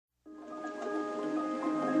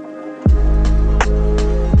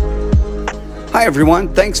Hi,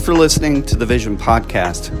 everyone. Thanks for listening to the Vision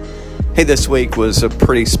Podcast. Hey, this week was a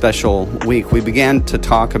pretty special week. We began to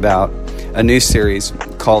talk about a new series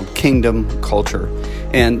called Kingdom Culture.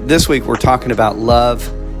 And this week we're talking about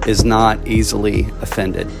love is not easily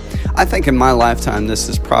offended. I think in my lifetime, this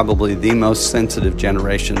is probably the most sensitive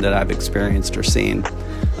generation that I've experienced or seen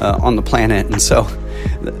on the planet. And so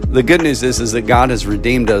the good news is that God has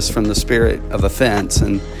redeemed us from the spirit of offense.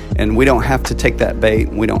 And we don't have to take that bait.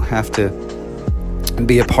 We don't have to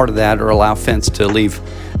be a part of that or allow offense to leave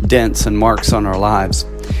dents and marks on our lives.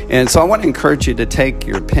 And so I want to encourage you to take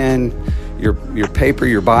your pen, your paper,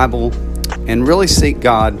 your Bible, and really seek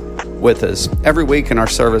God with us. Every week in our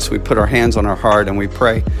service, we put our hands on our heart and we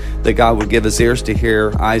pray that God would give us ears to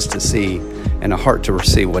hear, eyes to see, and a heart to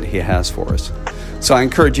receive what He has for us. So I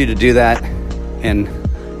encourage you to do that and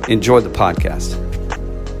enjoy the podcast.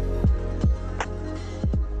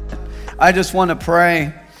 I just want to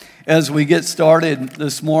pray as we get started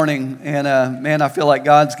this morning, and man, I feel like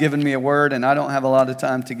God's given me a word, and I don't have a lot of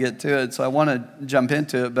time to get to it, so I want to jump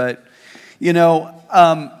into it. But you know,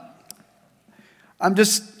 I'm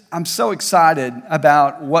so excited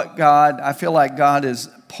about what I feel like God is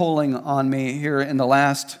pulling on me here in the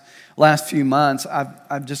last few months.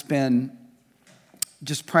 I've just been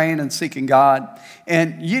praying and seeking God,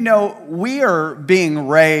 and you know, we are being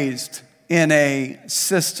raised in a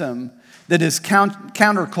system that is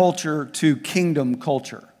counterculture to kingdom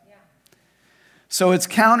culture. Yeah. So it's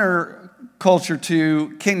counterculture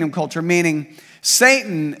to kingdom culture, meaning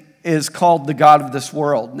Satan is called the god of this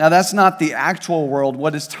world. Now that's not the actual world.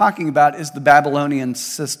 What it's talking about is the Babylonian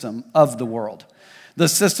system of the world, the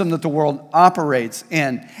system that the world operates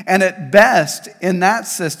in. And at best, in that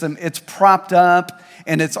system, it's propped up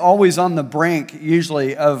and it's always on the brink,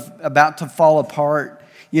 usually, of about to fall apart.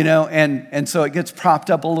 You know, and so it gets propped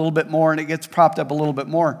up a little bit more, and it gets propped up a little bit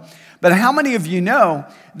more. But how many of you know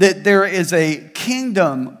that there is a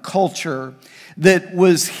kingdom culture that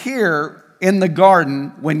was here in the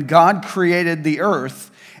garden when God created the earth?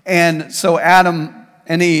 And so Adam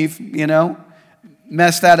and Eve, you know,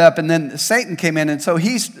 messed that up, and then Satan came in, and so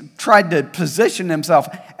he's tried to position himself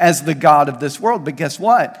as the god of this world. But guess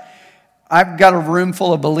what? I've got a room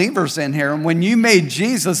full of believers in here, and when you made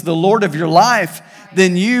Jesus the Lord of your life,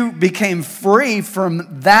 then you became free from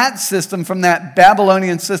that system, from that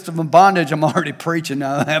Babylonian system of bondage. I'm already preaching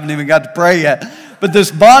now. I haven't even got to pray yet. But this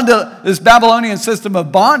Babylonian system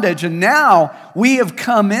of bondage, and now we have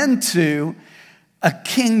come into a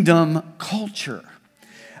kingdom culture.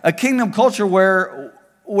 A kingdom culture where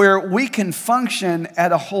we can function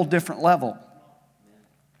at a whole different level.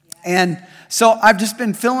 And so I've just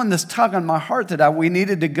been feeling this tug on my heart that we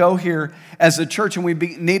needed to go here as a church, and we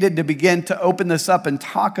needed to begin to open this up and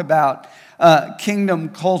talk about kingdom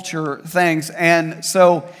culture things. And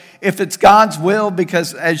so if it's God's will,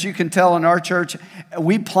 because as you can tell in our church,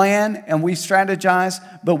 we plan and we strategize,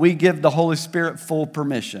 but we give the Holy Spirit full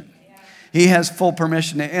permission. He has full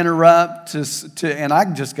permission to interrupt, and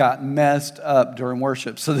I just got messed up during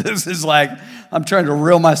worship. So this is like, I'm trying to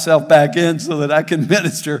reel myself back in so that I can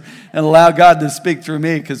minister and allow God to speak through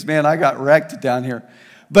me, because man, I got wrecked down here.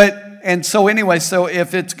 So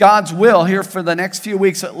if it's God's will here for the next few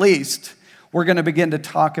weeks at least, we're going to begin to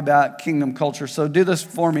talk about kingdom culture. So do this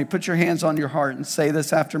for me. Put your hands on your heart and say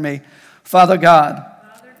this after me. Father God,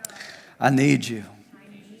 I need you.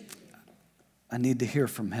 I need to hear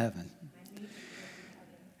from heaven.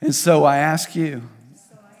 And so I ask you,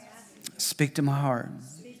 speak to my heart.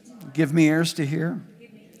 Give me ears to hear,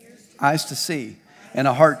 eyes to see, and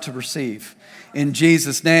a heart to receive. In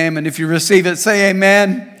Jesus' name. And if you receive it, say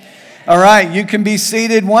amen. All right, you can be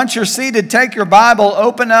seated. Once you're seated, take your Bible,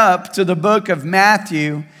 open up to the book of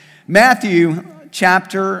Matthew. Matthew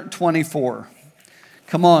chapter 24.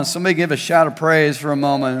 Come on, somebody give a shout of praise for a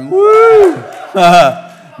moment. Woo!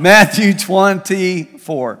 Matthew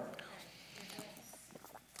 24.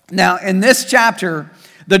 Now, in this chapter,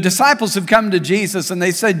 the disciples have come to Jesus and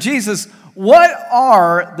they said, Jesus, what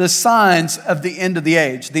are the signs of the end of the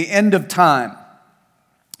age, the end of time?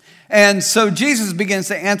 And so Jesus begins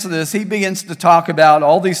to answer this. He begins to talk about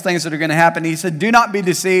all these things that are going to happen. He said, do not be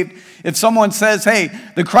deceived. If someone says, hey,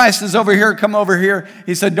 the Christ is over here, come over here.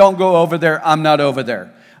 He said, don't go over there. I'm not over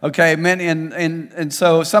there. Okay, and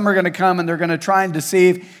so some are going to come and they're going to try and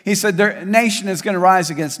deceive. He said, nation is going to rise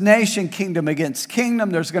against nation, kingdom against kingdom.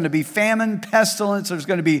 There's going to be famine, pestilence. There's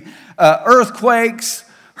going to be earthquakes,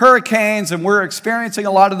 hurricanes, and we're experiencing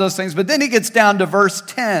a lot of those things. But then he gets down to verse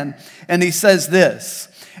 10, and he says this,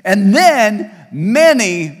 and then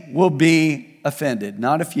many will be offended.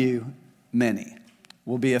 Not a few, many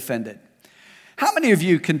will be offended. How many of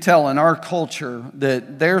you can tell in our culture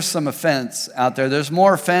that there's some offense out there? There's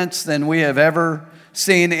more offense than we have ever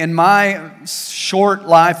seen. In my short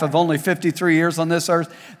life of only 53 years on this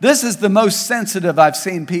earth, this is the most sensitive I've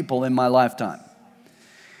seen people in my lifetime.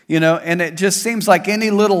 And it just seems like any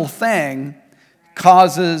little thing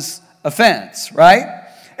causes offense, right?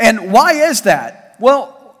 And why is that?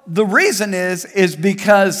 Well, the reason is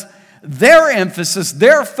because their emphasis,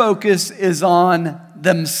 their focus is on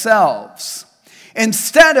themselves,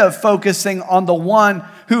 instead of focusing on the one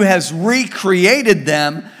who has recreated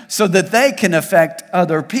them so that they can affect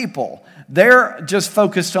other people. They're just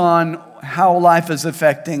focused on how life is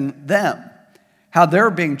affecting them, how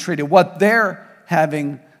they're being treated, what they're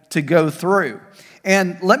having to go through.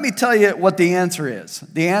 And let me tell you what the answer is.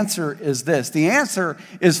 The answer is this. The answer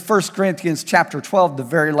is 1 Corinthians chapter 12, the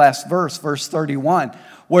very last verse, verse 31,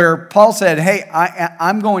 where Paul said, hey,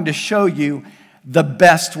 I'm going to show you the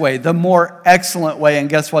best way, the more excellent way. And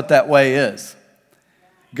guess what that way is?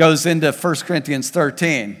 Goes into 1 Corinthians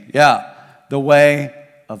 13. Yeah, the way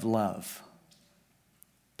of love.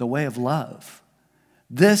 The way of love.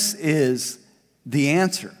 This is the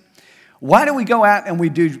answer. Why do we go out and we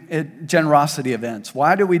do generosity events?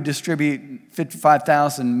 Why do we distribute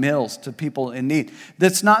 55,000 meals to people in need?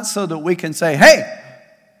 That's not so that we can say, hey,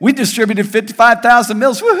 we distributed 55,000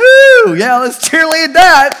 meals. Woohoo! Yeah, let's cheerlead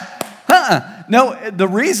that. No, the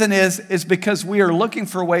reason is because we are looking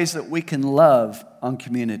for ways that we can love on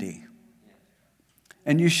community.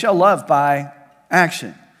 And you show love by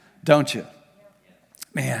action, don't you?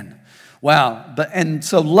 Man, wow. And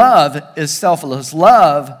so love is selfless.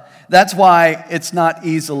 Love, that's why it's not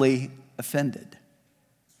easily offended.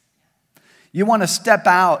 You want to step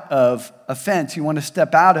out of offense. You want to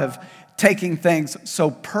step out of taking things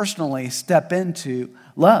so personally, step into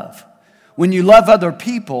love. When you love other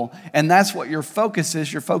people, and that's what your focus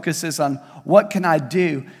is on what can I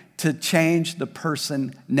do to change the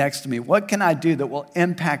person next to me? What can I do that will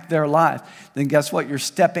impact their life? Then guess what? You're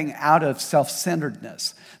stepping out of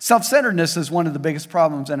self-centeredness. Self-centeredness is one of the biggest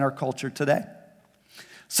problems in our culture today.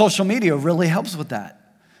 Social media really helps with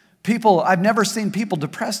that. I've never seen people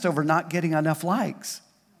depressed over not getting enough likes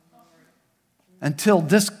until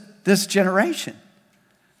this generation.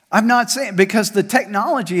 I'm not saying, because the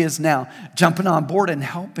technology is now jumping on board and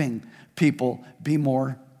helping people be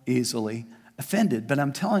more easily offended. But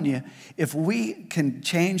I'm telling you, if we can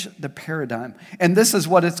change the paradigm, and this is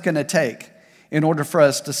what it's going to take in order for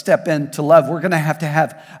us to step into love, we're going to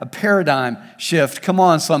have a paradigm shift. Come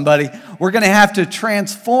on, somebody. We're going to have to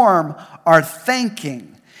transform our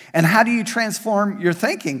thinking. And how do you transform your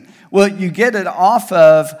thinking? Well, you get it off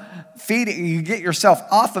of feeding, you get yourself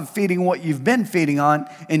off of feeding what you've been feeding on,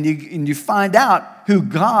 and you find out who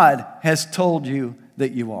God has told you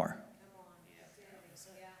that you are.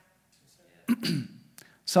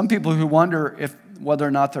 Some people who wonder whether or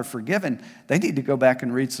not they're forgiven, they need to go back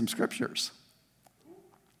and read some scriptures.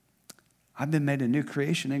 I've been made a new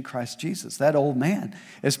creation in Christ Jesus. That old man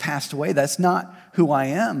has passed away. That's not who I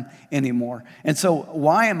am anymore. And so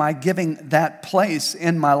why am I giving that place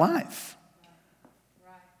in my life?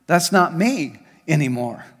 That's not me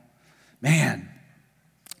anymore. Man.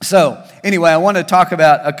 So anyway, I want to talk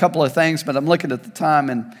about a couple of things, but I'm looking at the time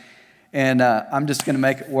and I'm just going to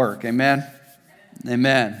make it work. Amen?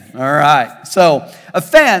 Amen. All right. So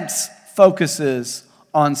offense focuses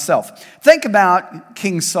on self. Think about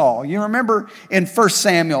King Saul. You remember in 1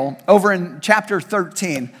 Samuel, over in chapter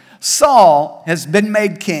 13, Saul has been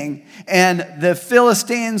made king, and the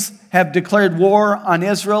Philistines have declared war on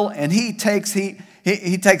Israel, and he takes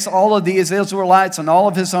all of these Israelites and all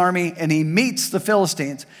of his army, and he meets the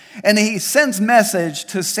Philistines. And he sends message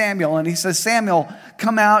to Samuel, and he says, Samuel,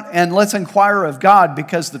 come out and let's inquire of God,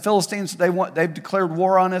 because the Philistines, they've declared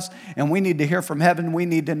war on us, and we need to hear from heaven. We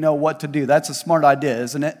need to know what to do. That's a smart idea,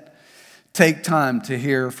 isn't it? Take time to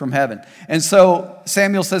hear from heaven. And so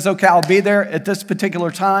Samuel says, okay, I'll be there at this particular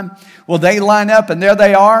time. Well, they line up, and there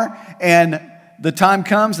they are, and the time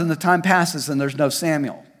comes, and the time passes, and there's no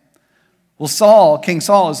Samuel. Well, King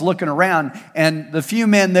Saul is looking around, and the few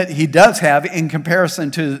men that he does have in comparison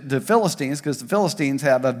to the Philistines, because the Philistines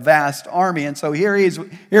have a vast army, and so here he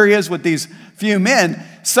is with these few men.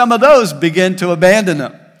 Some of those begin to abandon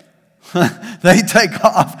him. They take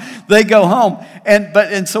off. They go home.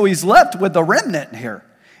 And so he's left with a remnant here.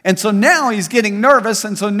 And so now he's getting nervous,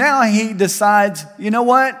 and so now he decides, you know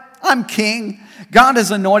what? I'm king. God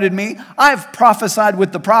has anointed me. I've prophesied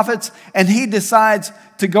with the prophets, and he decides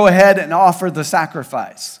to go ahead and offer the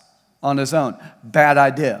sacrifice on his own. Bad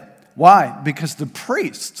idea. Why? Because the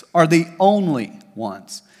priests are the only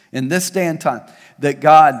ones in this day and time that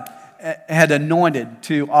God had anointed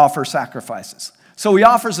to offer sacrifices. So he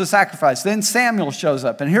offers a sacrifice. Then Samuel shows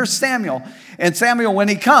up. And here's Samuel. And Samuel, when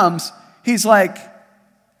he comes, he's like,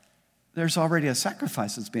 there's already a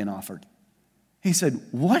sacrifice that's being offered. He said,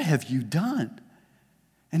 what have you done?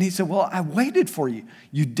 And he said, well, I waited for you.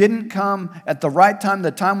 You didn't come at the right time,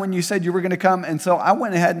 the time when you said you were going to come. And so I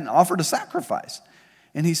went ahead and offered a sacrifice.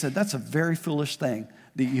 And he said, that's a very foolish thing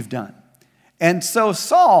that you've done. And so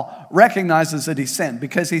Saul recognizes that he sinned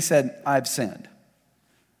because he said, I've sinned.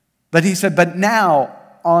 But he said, but now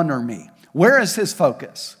honor me. Where is his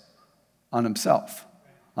focus? On himself,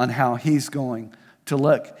 on how he's going to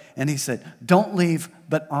look. And he said, don't leave,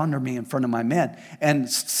 but honor me in front of my men. And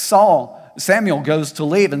Samuel goes to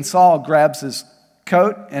leave, and Saul grabs his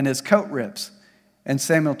coat, and his coat rips. And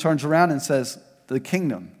Samuel turns around and says, the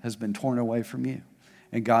kingdom has been torn away from you,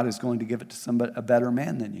 and God is going to give it to a better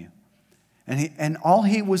man than you. And all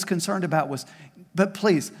he was concerned about was, but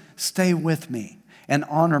please, stay with me and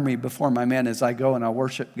honor me before my men as I go and I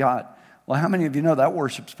worship God. Well, how many of you know that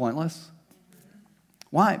worship's pointless?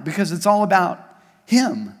 Why? Because it's all about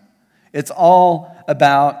him. It's all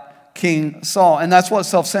about King Saul. And that's what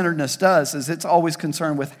self-centeredness does, is it's always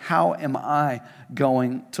concerned with how am I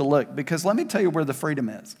going to look? Because let me tell you where the freedom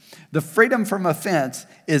is. The freedom from offense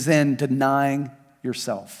is in denying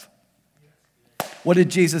yourself. What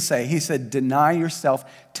did Jesus say? He said, deny yourself,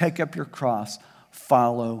 take up your cross,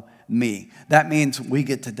 follow me. That means we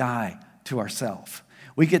get to die to ourselves.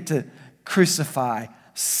 We get to crucify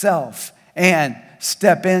self and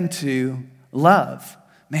step into love.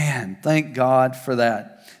 Man, thank God for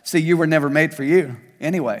that. See, you were never made for you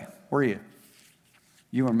anyway, were you?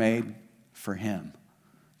 You were made for him.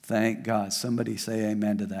 Thank God. Somebody say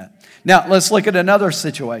amen to that. Now, let's look at another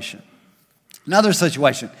situation. Another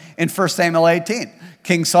situation in 1 Samuel 18.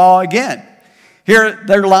 King Saul again. Here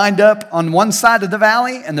they're lined up on one side of the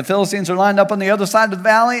valley, and the Philistines are lined up on the other side of the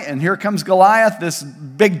valley. And here comes Goliath, this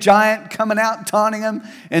big giant coming out and taunting him.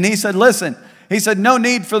 And he said, listen, he said, no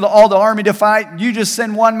need for all the army to fight. You just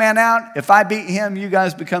send one man out. If I beat him, you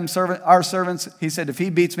guys become our servants. He said, if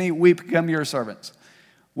he beats me, we become your servants.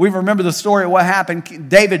 We remember the story of what happened.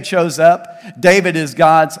 David shows up. David is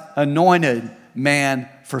God's anointed man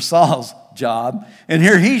for Saul's job. And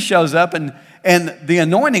here he shows up, and the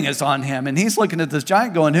anointing is on him. And he's looking at this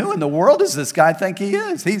giant going, who in the world does this guy think he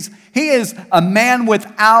is? He is a man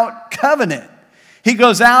without covenant. He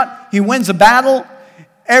goes out, he wins a battle,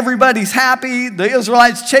 everybody's happy. The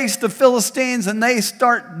Israelites chase the Philistines, and they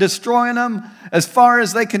start destroying them as far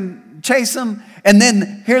as they can chase them. And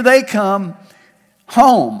then here they come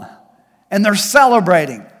home, and they're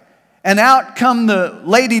celebrating. And out come the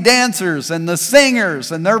lady dancers and the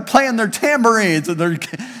singers, and they're playing their tambourines, and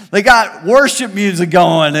they got worship music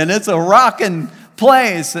going, and it's a rocking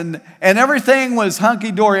place, and everything was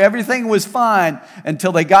hunky-dory, everything was fine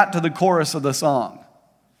until they got to the chorus of the song.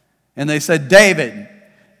 And they said,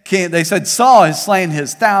 they said, Saul has slain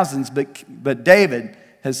his thousands, but David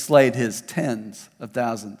has slain his tens of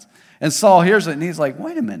thousands. And Saul hears it, and he's like,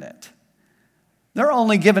 wait a minute. They're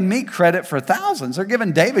only giving me credit for thousands. They're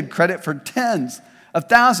giving David credit for tens of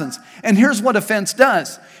thousands. And here's what offense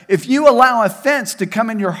does. If you allow offense to come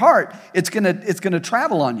in your heart, it's gonna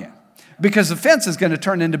travel on you. Because offense is going to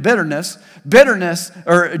turn into bitterness. Bitterness,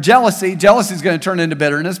 or jealousy. Jealousy is going to turn into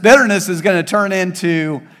bitterness. Bitterness is going to turn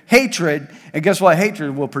into hatred. And guess what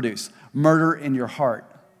hatred will produce? Murder in your heart.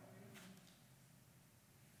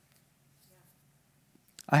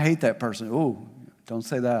 I hate that person. Ooh, don't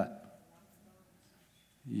say that.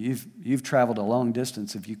 You've traveled a long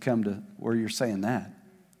distance if you come to where you're saying that.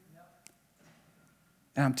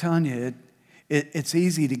 And I'm telling you, it's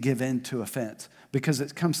easy to give in to offense because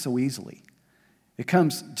it comes so easily. It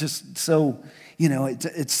comes just so,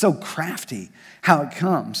 it's so crafty how it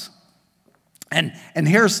comes. And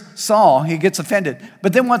here's Saul, he gets offended.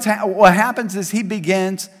 But then what happens is he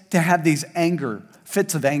begins to have these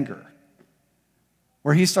fits of anger,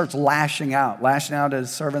 where he starts lashing out at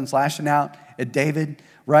his servants, lashing out at David,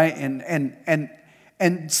 right?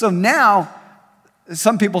 And so now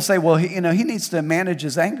some people say, well, he needs to manage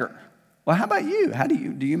his anger. Well, how about you?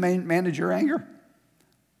 Do you manage your anger?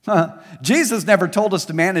 Jesus never told us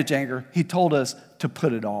to manage anger. He told us to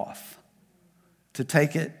put it off, to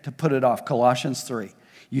take it, to put it off. Colossians 3.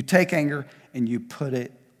 You take anger and you put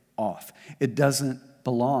it off. It doesn't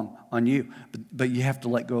belong on you, but you have to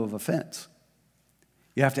let go of offense.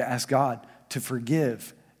 You have to ask God to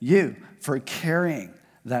forgive you for carrying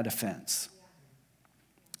that offense.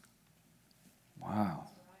 Wow.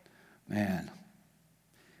 Man.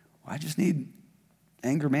 I just need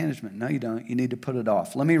Anger management. No, you don't. You need to put it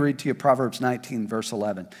off. Let me read to you Proverbs 19, verse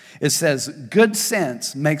 11. It says, good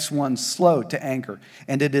sense makes one slow to anger,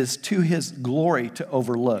 and it is to his glory to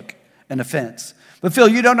overlook an offense. But Phil,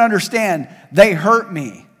 you don't understand. They hurt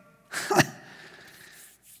me.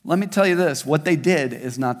 Let me tell you this. What they did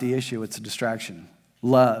is not the issue. It's a distraction.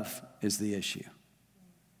 Love is the issue.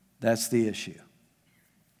 That's the issue.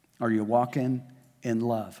 Are you walking in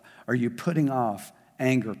love? Are you putting off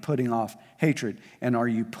anger, putting off hatred, and are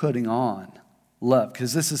you putting on love?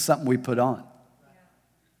 Because this is something we put on.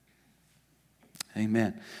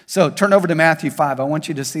 Amen. So turn over to Matthew 5. I want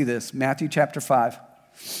you to see this. Matthew chapter 5.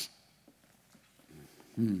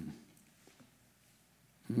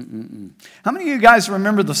 How many of you guys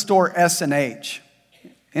remember the store S&H?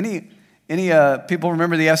 Any people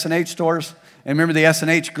remember the S&H stores? And remember the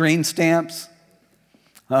S&H green stamps?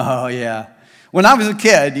 Oh, yeah. When I was a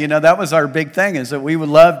kid, that was our big thing, is that we would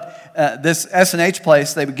love this S&H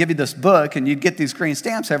place. They would give you this book, and you'd get these green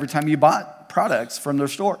stamps every time you bought products from their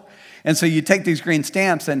store. And so you take these green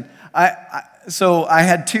stamps, and so I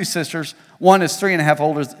had two sisters. One is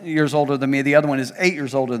 3.5 years older than me. The other one is 8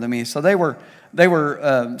 years older than me. So they were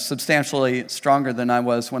substantially stronger than I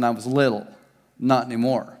was when I was little. Not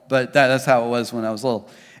anymore, but that's how it was when I was little.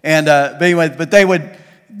 And but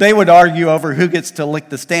they would argue over who gets to lick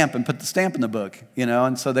the stamp and put the stamp in the book,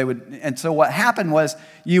 And so so what happened was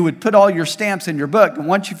you would put all your stamps in your book, and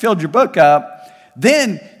once you filled your book up,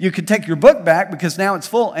 then you could take your book back because now it's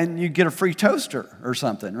full, and you get a free toaster or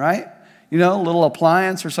something, right? A little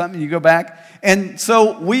appliance or something. You go back, and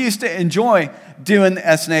so we used to enjoy doing the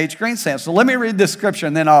S&H green stamps. So let me read this scripture,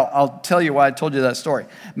 and then I'll tell you why I told you that story.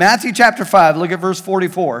 Matthew chapter 5. Look at verse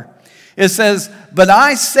 44. It says, but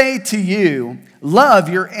I say to you, love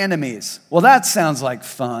your enemies. Well, that sounds like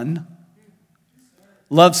fun.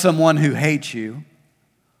 Love someone who hates you.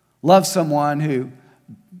 Love someone who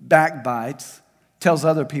backbites, tells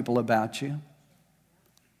other people about you.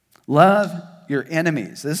 Love your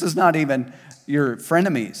enemies. This is not even your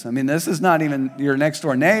frenemies. This is not even your next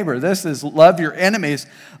door neighbor. This is love your enemies.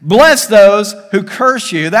 Bless those who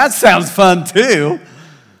curse you. That sounds fun too.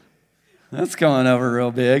 That's going over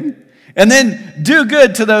real big. And then do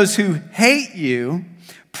good to those who hate you.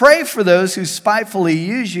 Pray for those who spitefully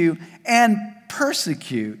use you and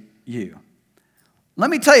persecute you. Let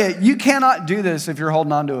me tell you, you cannot do this if you're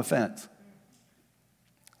holding on to offense.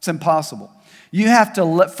 It's impossible. You have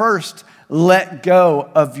to first let go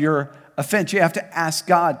of your offense. You have to ask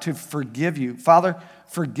God to forgive you. Father,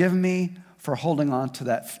 forgive me for holding on to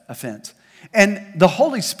that offense. And the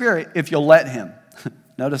Holy Spirit, if you'll let him,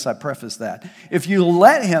 notice I preface that. If you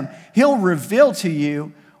let him, he'll reveal to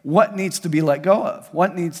you what needs to be let go of,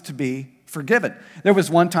 what needs to be forgiven. There was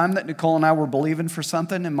one time that Nicole and I were believing for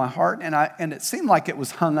something in my heart, and it seemed like it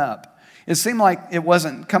was hung up. It seemed like it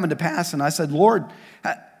wasn't coming to pass, and I said, Lord,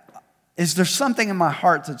 is there something in my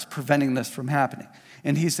heart that's preventing this from happening?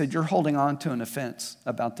 And he said, you're holding on to an offense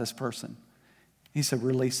about this person. He said,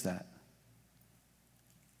 release that.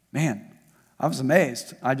 Man, I was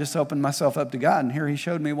amazed. I just opened myself up to God, and here he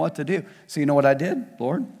showed me what to do. So you know what I did?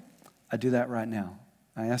 Lord, I do that right now.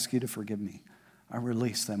 I ask you to forgive me. I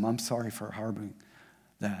release them. I'm sorry for harboring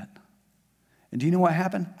that. And do you know what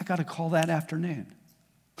happened? I got a call that afternoon.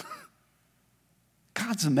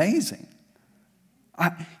 God's amazing.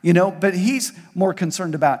 But he's more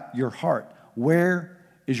concerned about your heart. Where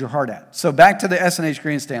is your heart at? So back to the S&H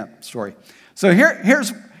green stamp story. So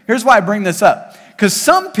here's why I bring this up. Because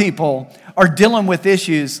some people are dealing with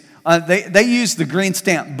issues. They use the green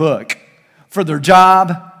stamp book for their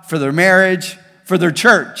job, for their marriage, for their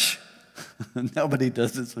church. Nobody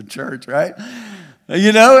does this with church, right?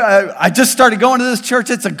 I just started going to this church.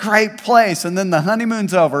 It's a great place. And then the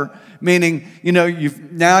honeymoon's over, meaning,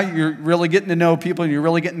 now you're really getting to know people and you're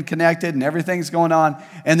really getting connected and everything's going on.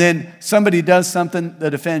 And then somebody does something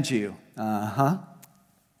that offends you.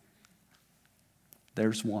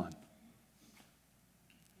 There's one.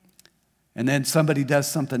 And then somebody does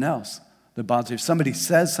something else that bothers you. Somebody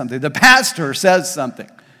says something. The pastor says something.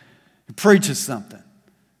 He preaches something.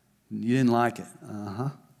 You didn't like it.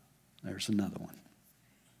 There's another one.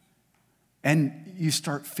 And you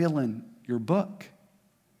start filling your book.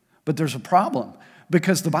 But there's a problem.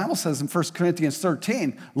 Because the Bible says in 1 Corinthians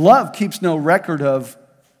 13, love keeps no record of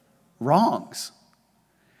wrongs.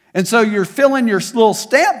 And so you're filling your little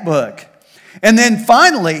stamp book. And then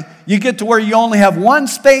finally, you get to where you only have one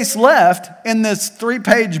space left in this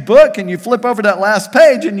 3-page book, and you flip over that last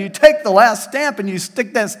page, and you take the last stamp, and you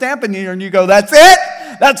stick that stamp in here, and you go, that's it?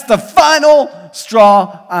 That's the final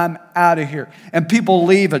straw. I'm out of here. And people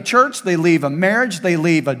leave a church, they leave a marriage, they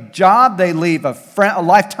leave a job, they leave a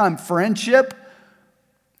lifetime friendship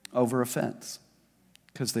over offense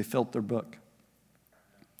because they filled their book.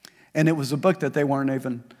 And it was a book that they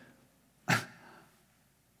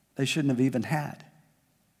shouldn't have even had.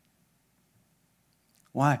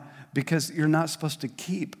 Why? Because you're not supposed to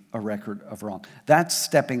keep a record of wrong. That's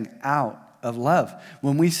stepping out of love.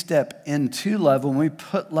 When we step into love, when we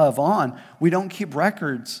put love on, we don't keep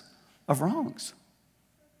records of wrongs.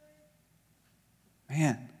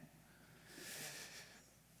 Man.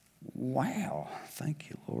 Wow. Thank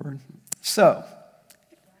you, Lord. So,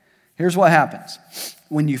 here's what happens.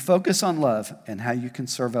 When you focus on love and how you can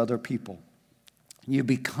serve other people, you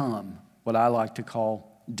become what I like to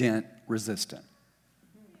call dent resistant.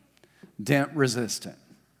 Dent resistant.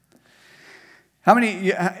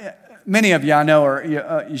 Many of you I know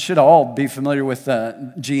you should all be familiar with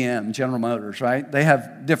GM, General Motors, right? They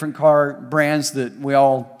have different car brands that we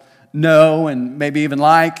all know and maybe even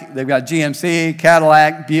like. They've got GMC,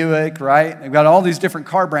 Cadillac, Buick, right? They've got all these different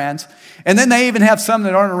car brands. And then they even have some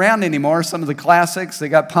that aren't around anymore, some of the classics. They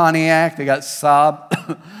got Pontiac, they got Saab,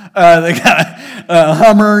 they got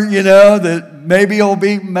Hummer, that maybe will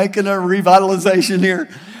be making a revitalization here.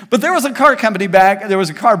 But there was a car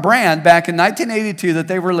brand back in 1982 that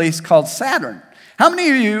they released called Saturn. How many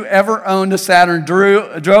of you ever owned a Saturn,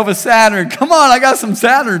 drove a Saturn? Come on, I got some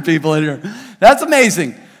Saturn people in here. That's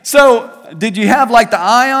amazing. So, did you have like the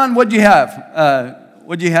Ion? What'd you have?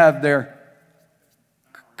 What'd you have there,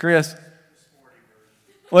 Chris?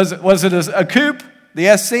 Was it a coupe?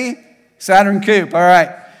 The SC? Saturn coupe, all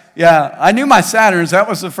right. Yeah, I knew my Saturns. That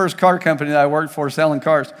was the first car company that I worked for selling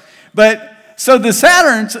cars. So the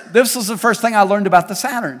Saturns, this was the first thing I learned about the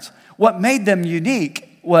Saturns. What made them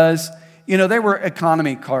unique was, they were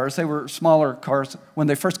economy cars. They were smaller cars when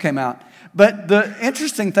they first came out. But the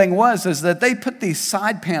interesting thing is that they put these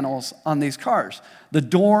side panels on these cars. The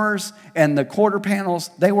doors and the quarter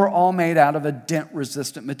panels, they were all made out of a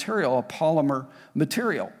dent-resistant material, a polymer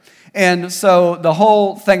material. And so the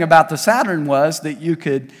whole thing about the Saturn was that you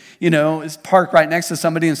could, park right next to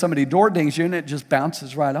somebody and somebody door dings you and it just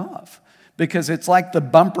bounces right off. Because it's like the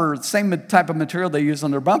bumper, same type of material they use on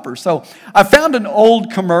their bumpers. So I found an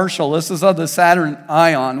old commercial. This is of the Saturn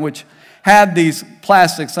Ion, which had these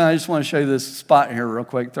plastics. And I just want to show you this spot here real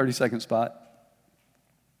quick, 30-second spot.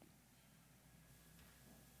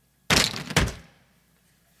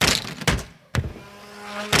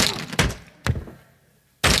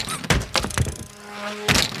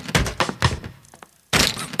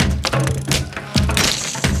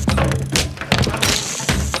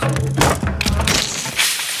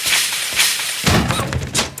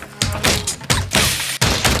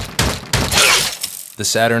 The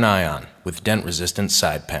Saturn Ion with dent-resistant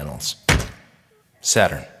side panels.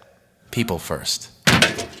 Saturn, people first.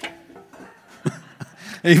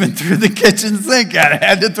 Even threw the kitchen sink at it.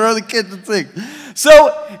 Had to throw the kitchen sink.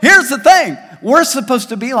 So here's the thing. We're supposed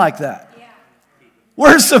to be like that.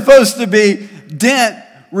 We're supposed to be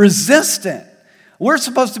dent-resistant. We're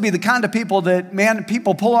supposed to be the kind of people that,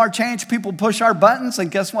 people pull our change, people push our buttons, and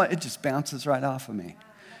guess what? It just bounces right off of me.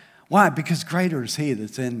 Why? Because greater is He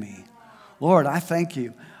that's in me. Lord, I thank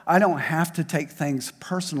you. I don't have to take things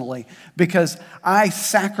personally because I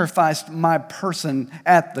sacrificed my person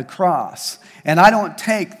at the cross. And I don't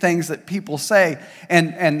take things that people say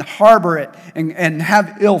and harbor it and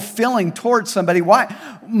have ill feeling towards somebody. Why?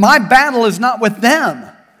 My battle is not with them.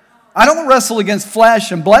 I don't wrestle against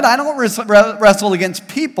flesh and blood. I don't wrestle against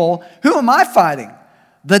people. Who am I fighting?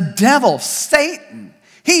 The devil, Satan.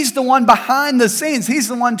 He's the one behind the scenes. He's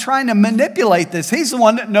the one trying to manipulate this. He's the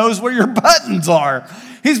one that knows where your buttons are.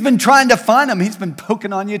 He's been trying to find them. He's been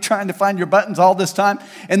poking on you, trying to find your buttons all this time.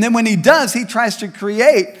 And then when he does, he tries to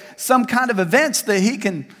create some kind of events that he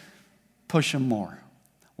can push them more.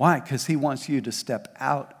 Why? Because he wants you to step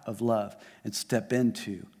out of love and step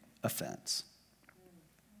into offense.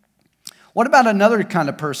 What about another kind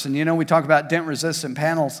of person? We talk about dent-resistant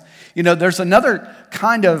panels. There's another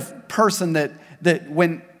kind of person that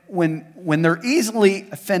when they're easily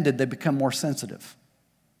offended, they become more sensitive.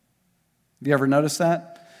 Have you ever noticed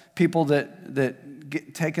that? People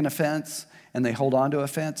that take an offense and they hold on to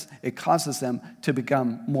offense, it causes them to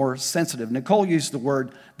become more sensitive. Nicole used the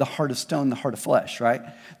word, the heart of stone, the heart of flesh, right?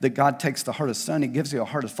 That God takes the heart of stone, He gives you a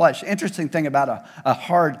heart of flesh. Interesting thing about a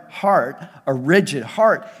hard heart, a rigid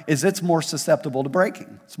heart, is it's more susceptible to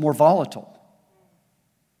breaking. It's more volatile.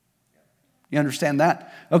 You understand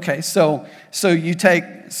that? Okay, so you've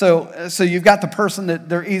got the person that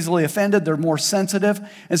they're easily offended, they're more sensitive,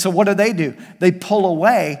 and so what do? They pull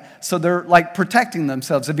away, so they're like protecting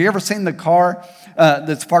themselves. Have you ever seen the car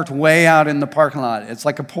that's parked way out in the parking lot? It's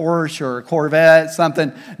like a Porsche or a Corvette,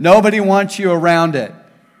 something. Nobody wants you around it.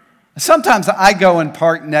 Sometimes I go and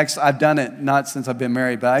park next. I've done it not since I've been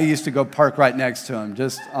married, but I used to go park right next to him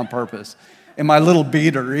just on purpose. In my little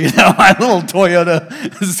beater, my little Toyota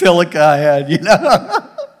Celica I had,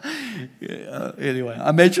 Yeah, anyway,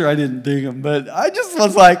 I made sure I didn't ding him, but I just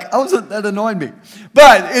was like, that annoyed me.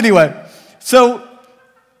 But anyway, so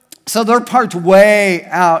they're parked way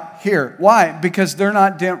out here. Why? Because they're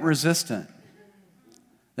not dent resistant.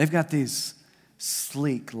 They've got these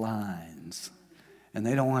sleek lines, and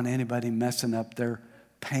they don't want anybody messing up their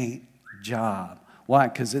paint job. Why?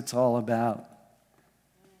 Because it's all about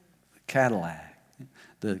the Cadillac,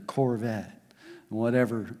 the Corvette,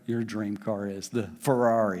 whatever your dream car is, the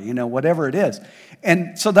Ferrari, whatever it is.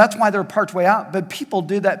 And so that's why they're parked way out. But people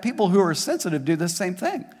do that. People who are sensitive do the same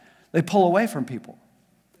thing. They pull away from people.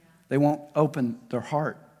 They won't open their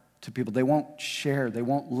heart to people. They won't share. They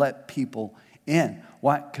won't let people in.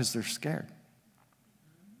 Why? Because they're scared.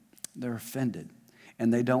 They're offended.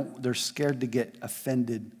 And they're scared to get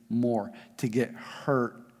offended more, to get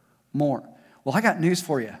hurt more. Well, I got news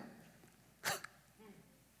for you.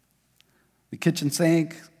 The kitchen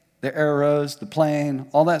sink, the arrows, the plane,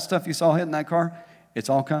 all that stuff you saw hitting that car, it's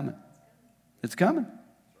all coming. It's coming.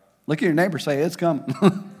 Look at your neighbor, say, it's coming.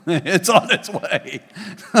 It's on its way.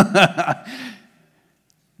 The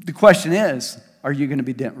question is, are you going to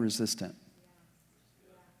be dent resistant?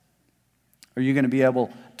 Are you going to be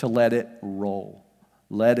able to let it roll?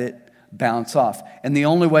 Let it bounce off? And the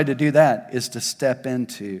only way to do that is to step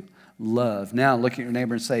into love. Now look at your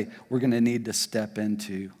neighbor and say, we're going to need to step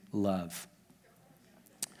into love.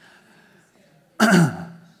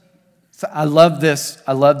 So I love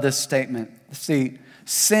this statement. See,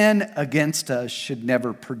 sin against us should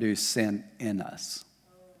never produce sin in us.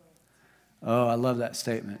 Oh, I love that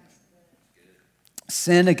statement.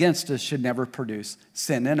 Sin against us should never produce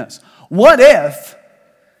sin in us. What if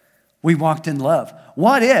we walked in love?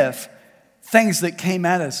 What if things that came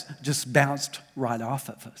at us just bounced right off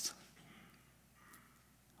of us?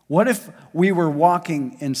 What if we were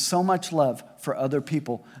walking in so much love for other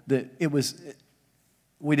people that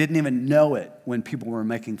we didn't even know it when people were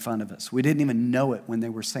making fun of us. We didn't even know it when they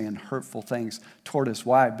were saying hurtful things toward us.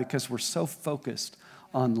 Why? Because we're so focused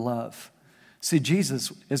on love. See,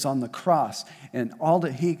 Jesus is on the cross, and all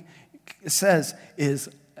that he says is,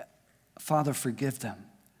 Father, forgive them.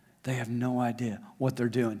 They have no idea what they're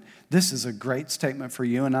doing. This is a great statement for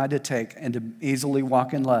you and I to take and to easily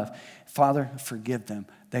walk in love. Father, forgive them.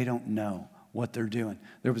 They don't know what they're doing.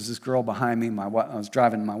 There was this girl behind me. I was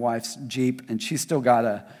driving my wife's Jeep, and she still got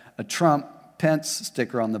a Trump Pence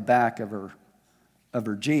sticker on the back of her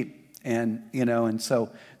Jeep. And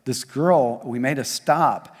so this girl, we made a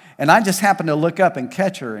stop, and I just happened to look up and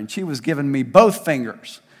catch her, and she was giving me both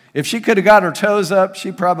fingers. If she could have got her toes up,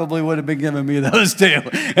 she probably would have been giving me those too.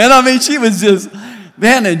 And I mean, she was just,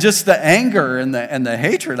 man, and just the anger and the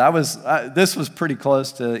hatred. This was pretty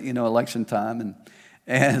close to, election time.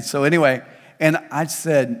 And so anyway, and I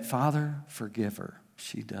said, Father, forgive her.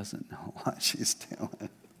 She doesn't know what she's doing.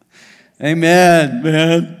 Amen,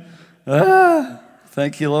 man.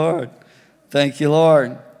 Thank you, Lord. Thank you,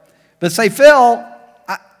 Lord. But say, Phil,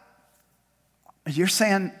 you're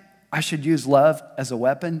saying I should use love as a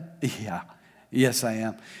weapon? Yeah. Yes, I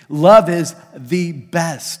am. Love is the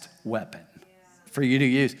best weapon for you to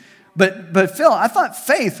use. But Phil, I thought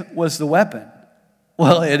faith was the weapon.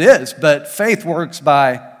 Well, it is, but faith works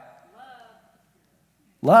by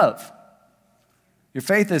love. Your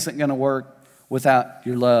faith isn't going to work without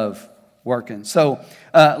your love working. So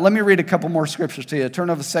let me read a couple more scriptures to you. Turn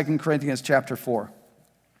over to 2 Corinthians chapter 4.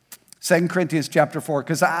 2 Corinthians chapter 4,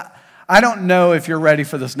 because I don't know if you're ready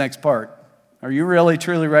for this next part. Are you really,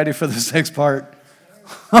 truly ready for this next part?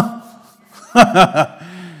 All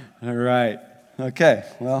right. Okay,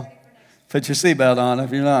 well, put your seatbelt on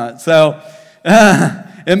if you're not. So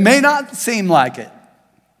it may not seem like it,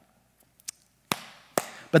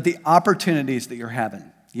 but the opportunities that you're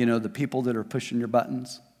having, the people that are pushing your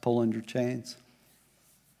buttons, pulling your chains,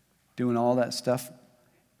 doing all that stuff,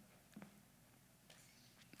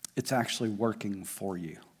 it's actually working for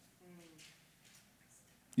you.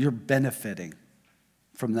 You're benefiting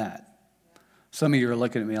from that. Some of you are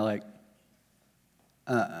looking at me like,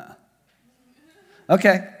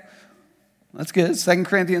 Okay, that's good. 2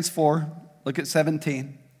 Corinthians 4, look at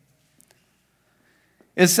 17.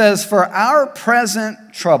 It says, for our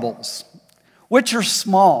present troubles, which are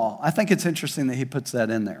small. I think it's interesting that he puts that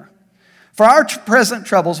in there. For our present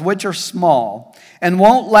troubles, which are small and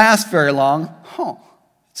won't last very long,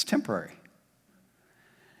 it's temporary.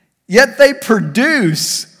 Yet they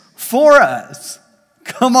produce for us,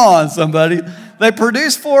 come on somebody, they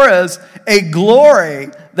produce for us a glory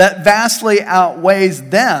that vastly outweighs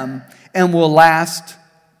them and will last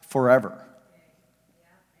forever.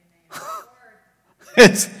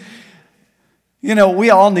 It's, we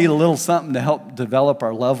all need a little something to help develop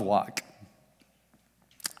our love walk.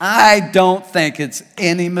 I don't think it's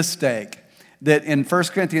any mistake that in 1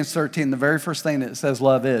 Corinthians 13, the very first thing that it says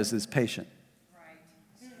love is patient.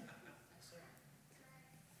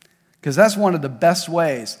 Because that's one of the best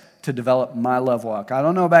ways to develop my love walk. I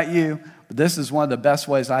don't know about you, but this is one of the best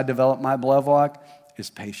ways I develop my love walk is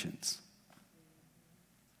patience.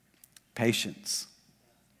 Patience.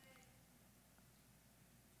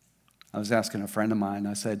 I was asking a friend of mine,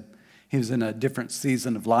 I said, he was in a different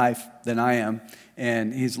season of life than I am,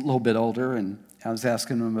 and he's a little bit older, and I was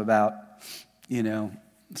asking him about,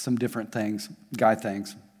 some different things, guy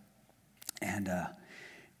things. And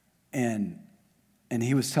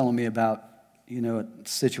he was telling me about, a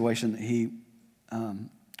situation that he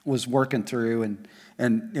was working through,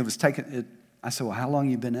 and it was taking it. I said, well, how long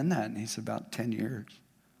have you been in that? And he said, about 10 years.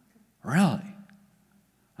 Really?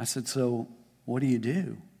 I said, so what do you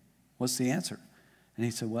do? What's the answer? And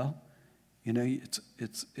he said, well,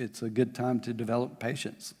 it's a good time to develop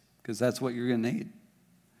patience because that's what you're going to need.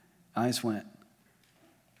 I just went.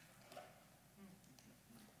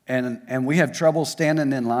 And we have trouble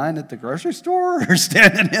standing in line at the grocery store or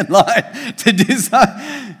standing in line to do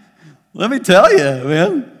something. Let me tell you,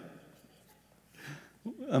 man.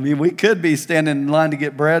 I mean, we could be standing in line to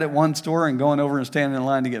get bread at one store and going over and standing in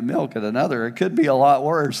line to get milk at another. It could be a lot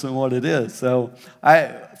worse than what it is. So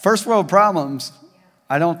first world problems,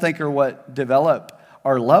 I don't think are what develop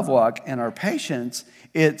our love walk and our patience.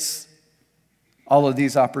 It's all of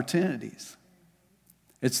these opportunities.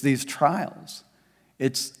 It's these trials.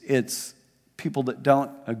 It's people that don't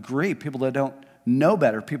agree, people that don't know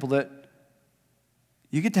better, people that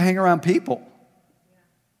you get to hang around people.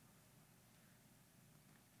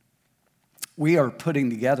 We are putting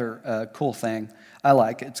together a cool thing I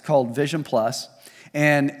like. It's called Vision Plus,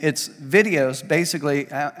 and it's videos. Basically,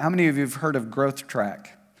 how many of you have heard of Growth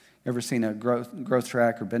Track? Ever seen a growth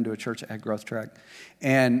track or been to a church that had Growth Track?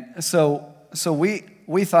 And so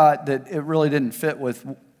we thought that it really didn't fit with.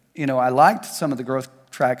 I liked some of the Growth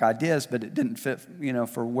Track ideas, but it didn't fit,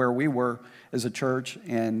 for where we were as a church.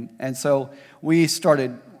 And so we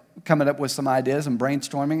started coming up with some ideas and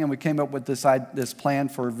brainstorming, and we came up with this plan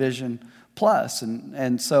for Vision Plus.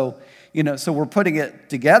 And so, so we're putting it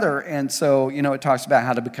together. And so, it talks about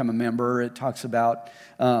how to become a member. It talks about,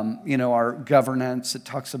 our governance. It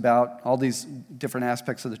talks about all these different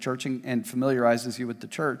aspects of the church and familiarizes you with the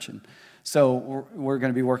church. And so we're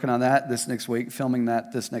going to be working on that this next week, filming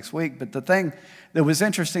that this next week. But the thing that was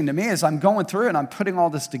interesting to me is I'm going through and I'm putting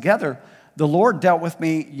all this together. The Lord dealt with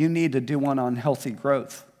me, you need to do one on healthy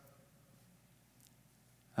growth.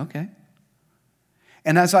 Okay.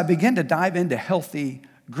 And as I begin to dive into healthy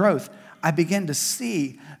growth, I begin to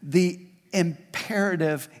see the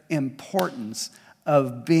imperative importance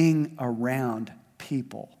of being around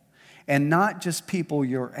people. And not just people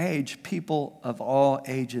your age, people of all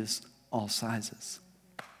ages, all sizes.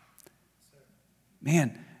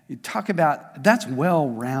 Man, you talk about, that's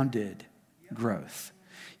well-rounded growth.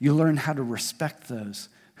 You learn how to respect those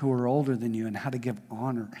who are older than you and how to give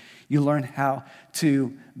honor. You learn how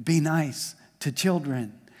to be nice to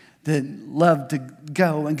children that love to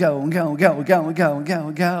go and go and go and go and go and go and go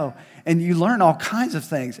and go. And you learn all kinds of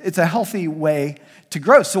things. It's a healthy way to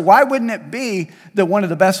grow. So why wouldn't it be that one of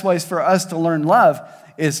the best ways for us to learn love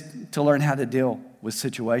is to learn how to deal with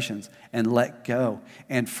situations and let go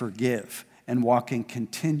and forgive and walk in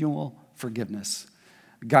continual forgiveness?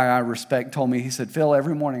 A guy I respect told me, he said, Phil,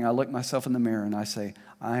 every morning I look myself in the mirror and I say,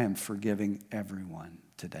 I am forgiving everyone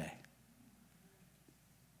today.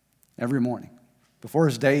 Every morning. Before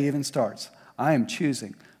his day even starts, I am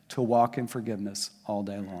choosing to walk in forgiveness all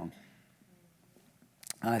day long.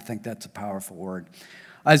 I think that's a powerful word.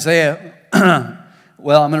 Isaiah,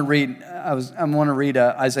 well, I'm going to read. I want to read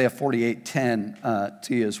Isaiah 48:10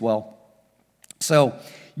 to you as well. So,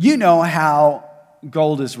 you know how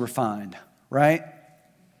gold is refined, right?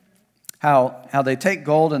 How they take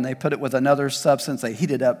gold and they put it with another substance. They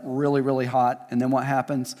heat it up really, really hot, and then what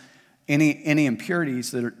happens? Any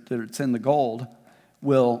impurities that's in the gold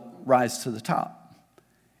will rise to the top.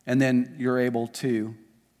 And then you're able to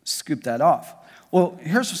scoop that off. Well,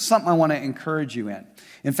 here's something I want to encourage you in.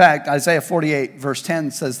 In fact, Isaiah 48 verse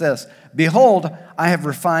 10 says this, Behold, I have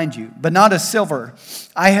refined you, but not as silver.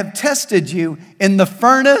 I have tested you in the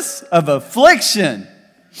furnace of affliction.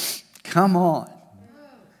 Come on.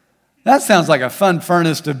 That sounds like a fun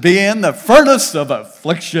furnace to be in, the furnace of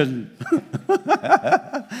affliction.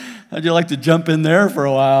 How'd you like to jump in there for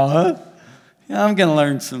a while, huh? I'm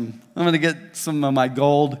going to get some of my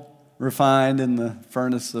gold refined in the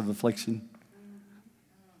furnace of affliction.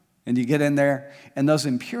 And you get in there, and those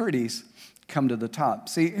impurities come to the top.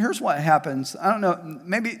 See, here's what happens. I don't know,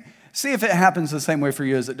 maybe see if it happens the same way for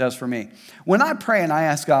you as it does for me. When I pray and I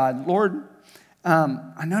ask God, Lord,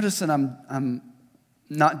 I notice that I'm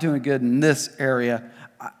not doing good in this area.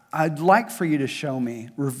 I'd like for you to show me,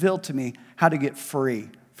 reveal to me how to get free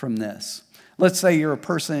from this. Let's say you're a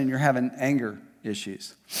person and you're having anger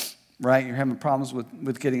issues, right? You're having problems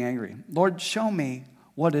with getting angry. Lord, show me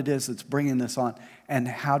what it is that's bringing this on and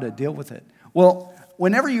how to deal with it. Well,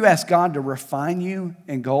 whenever you ask God to refine you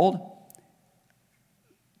in gold,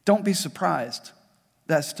 don't be surprised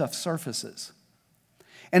that stuff surfaces.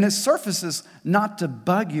 And it surfaces not to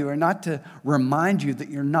bug you or not to remind you that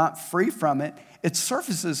you're not free from it. It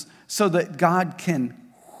surfaces so that God can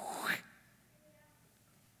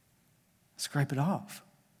scrape it off.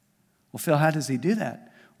 Well, Phil, how does he do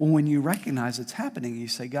that? Well, when you recognize it's happening, you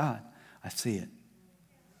say, God, I see it.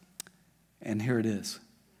 And here it is.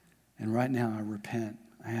 And right now I repent.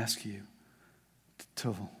 I ask you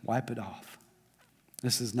to wipe it off.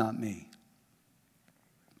 This is not me.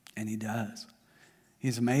 And he does.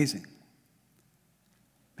 He's amazing.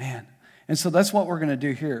 Man. And so that's what we're going to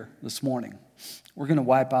do here this morning. We're going to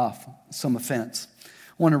wipe off some offense.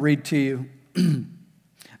 I want to read to you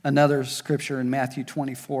another scripture in Matthew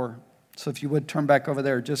 24. So if you would turn back over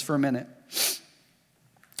there just for a minute.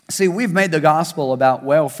 See, we've made the gospel about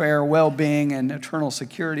welfare, well-being, and eternal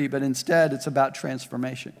security, but instead it's about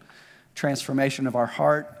transformation. Transformation of our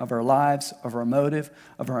heart, of our lives, of our motive,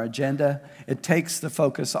 of our agenda. It takes the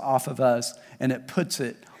focus off of us and it puts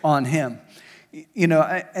it on him. You know,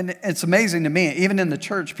 and it's amazing to me, even in the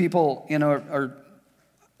church, people, you know,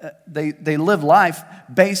 they live life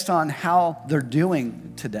based on how they're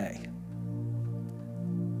doing today.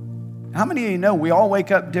 How many of you know we all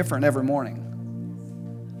wake up different every morning?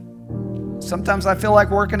 Sometimes I feel like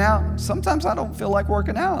working out. Sometimes I don't feel like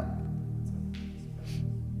working out.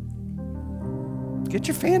 Get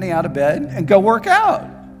your fanny out of bed and go work out.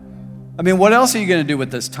 I mean, what else are you going to do with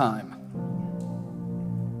this time?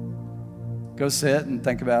 Go sit and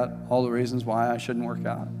think about all the reasons why I shouldn't work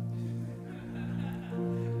out.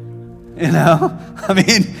 You know? I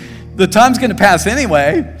mean, the time's going to pass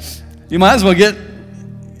anyway. You might as well get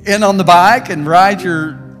in on the bike and ride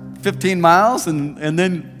your 15 miles and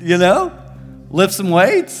then, you know, lift some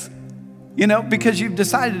weights, you know, because you've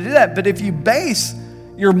decided to do that. But if you base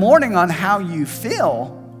your morning on how you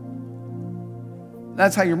feel,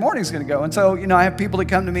 that's how your morning's going to go. And so, you know, I have people that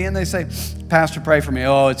come to me and they say, Pastor, pray for me.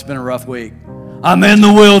 Oh, it's been a rough week. I'm in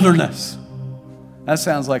the wilderness. That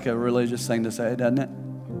sounds like a religious thing to say, doesn't it?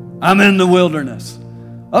 I'm in the wilderness.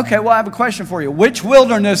 Okay, well, I have a question for you. Which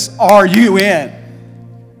wilderness are you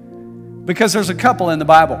in? Because there's a couple in the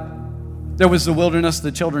Bible. There was the wilderness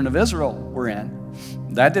the children of Israel were in.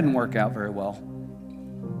 That didn't work out very well.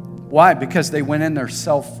 Why? Because they went in there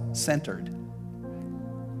self-centered.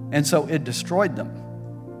 And so it destroyed them.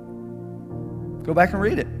 Go back and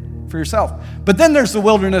read it for yourself. But then there's the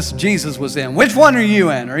wilderness Jesus was in. Which one are you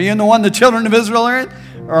in? Are you in the one the children of Israel are in?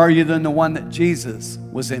 Or are you in the one that Jesus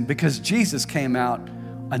was in? Because Jesus came out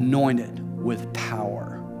anointed with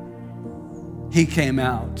power. He came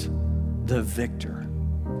out the victor.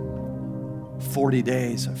 40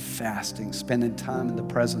 days of fasting, spending time in the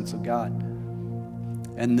presence of God.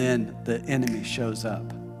 And then the enemy shows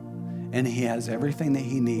up. And he has everything that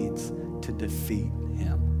he needs to defeat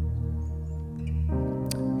him.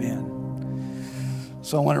 Man.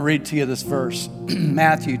 So I want to read to you this verse.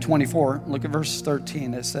 Matthew 24, look at verse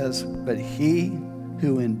 13. It says, but he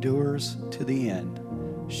who endures to the end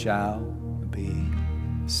shall be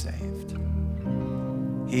saved.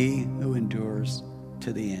 He who endures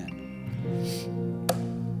to the end.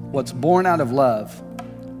 What's born out of love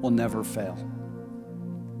will never fail.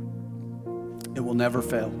 It will never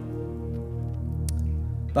fail.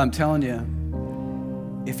 But I'm telling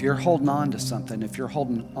you, if you're holding on to something, if you're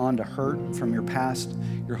holding on to hurt from your past,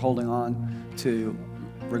 you're holding on to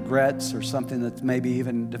regrets or something that's maybe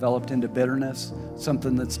even developed into bitterness,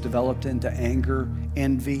 something that's developed into anger,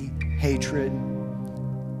 envy, hatred.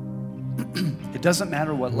 It doesn't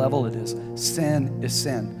matter what level it is. Sin is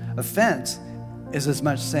sin. Offense is as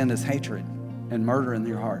much sin as hatred and murder in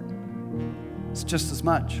your heart. It's just as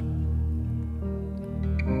much.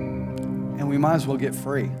 And we might as well get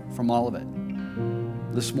free from all of it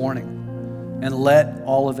this morning and let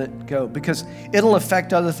all of it go because it'll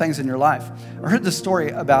affect other things in your life. I heard the story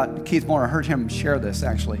about Keith Moore. I heard him share this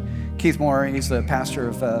actually. Keith Moore, he's the pastor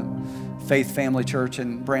of Faith Family Church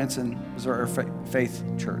in Branson, Missouri, Faith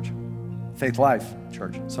Church. Faith Life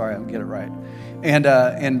Church. Sorry, I don't get it right.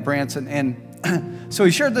 And Branson. And so he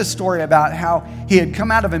shared this story about how he had come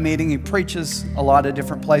out of a meeting. He preaches a lot of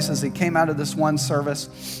different places. He came out of this one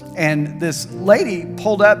service, and this lady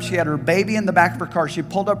pulled up. She had her baby in the back of her car. She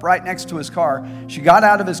pulled up right next to his car. She got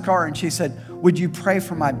out of his car, and she said, "Would you pray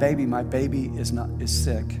for my baby? My baby is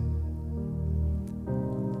sick."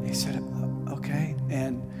 He said, "Okay."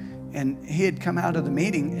 And he had come out of the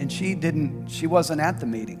meeting, and she wasn't at the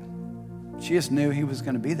meeting. She just knew he was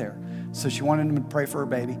going to be there. So she wanted him to pray for her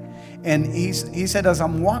baby. And he said, as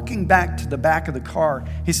I'm walking back to the back of the car,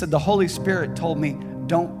 he said, the Holy Spirit told me,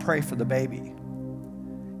 don't pray for the baby.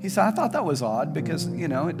 He said, I thought that was odd because,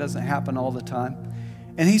 it doesn't happen all the time.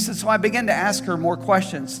 And he said, so I began to ask her more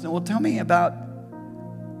questions. Well, tell me about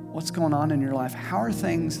what's going on in your life. How are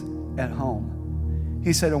things at home?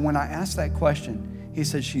 He said, and when I asked that question, he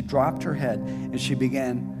said she dropped her head and she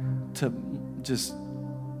began to just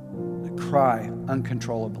cry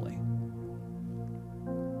uncontrollably.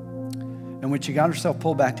 And when she got herself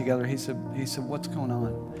pulled back together, he said, what's going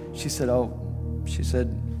on? She said,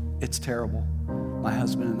 it's terrible. My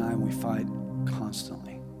husband and I, we fight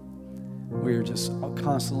constantly. We are just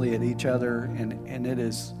constantly at each other, and it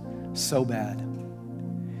is so bad.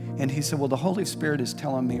 And he said, well, the Holy Spirit is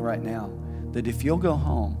telling me right now that if you'll go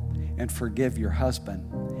home and forgive your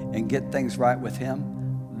husband and get things right with him,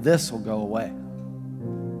 this will go away.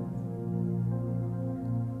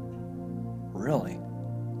 Really?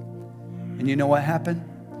 And you know what happened?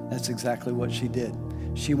 That's exactly what she did.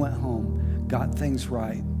 She went home, got things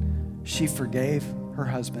right. She forgave her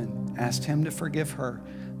husband, asked him to forgive her.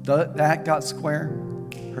 That got square.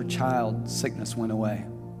 Her child's sickness went away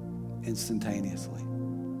instantaneously.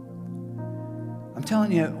 I'm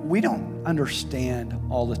telling you, we don't understand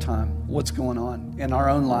all the time what's going on in our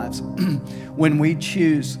own lives when we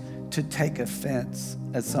choose to take offense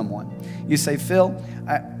at someone. You say, Phil,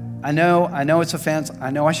 I know it's offense.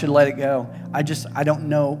 I know I should let it go. I don't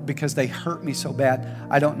know because they hurt me so bad.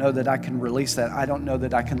 I don't know that I can release that. I don't know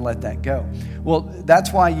that I can let that go. Well,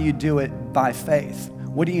 that's why you do it by faith.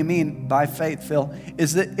 What do you mean by faith, Phil?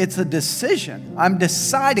 Is that it's a decision. I'm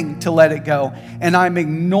deciding to let it go, and I'm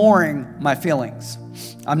ignoring my feelings.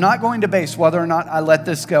 I'm not going to base whether or not I let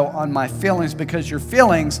this go on my feelings, because your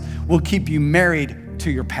feelings will keep you married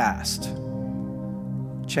to your past.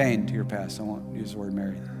 Chained to your past. I won't use the word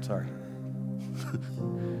married. Sorry.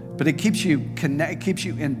 But it keeps you it keeps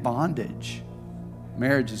you in bondage.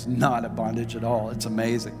 Marriage is not a bondage at all. It's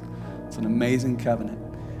amazing. It's an amazing covenant.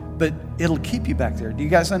 But it'll keep you back there. Do you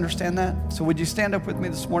guys understand that? So would you stand up with me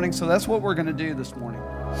this morning? So that's what we're going to do this morning.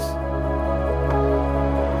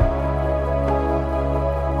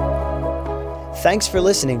 Thanks for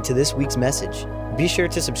listening to this week's message. Be sure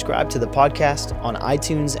to subscribe to the podcast on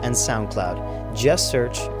iTunes and SoundCloud. Just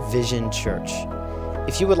search Vision Church.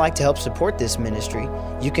 If you would like to help support this ministry,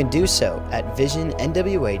 you can do so at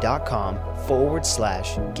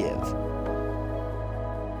visionnwa.com/give.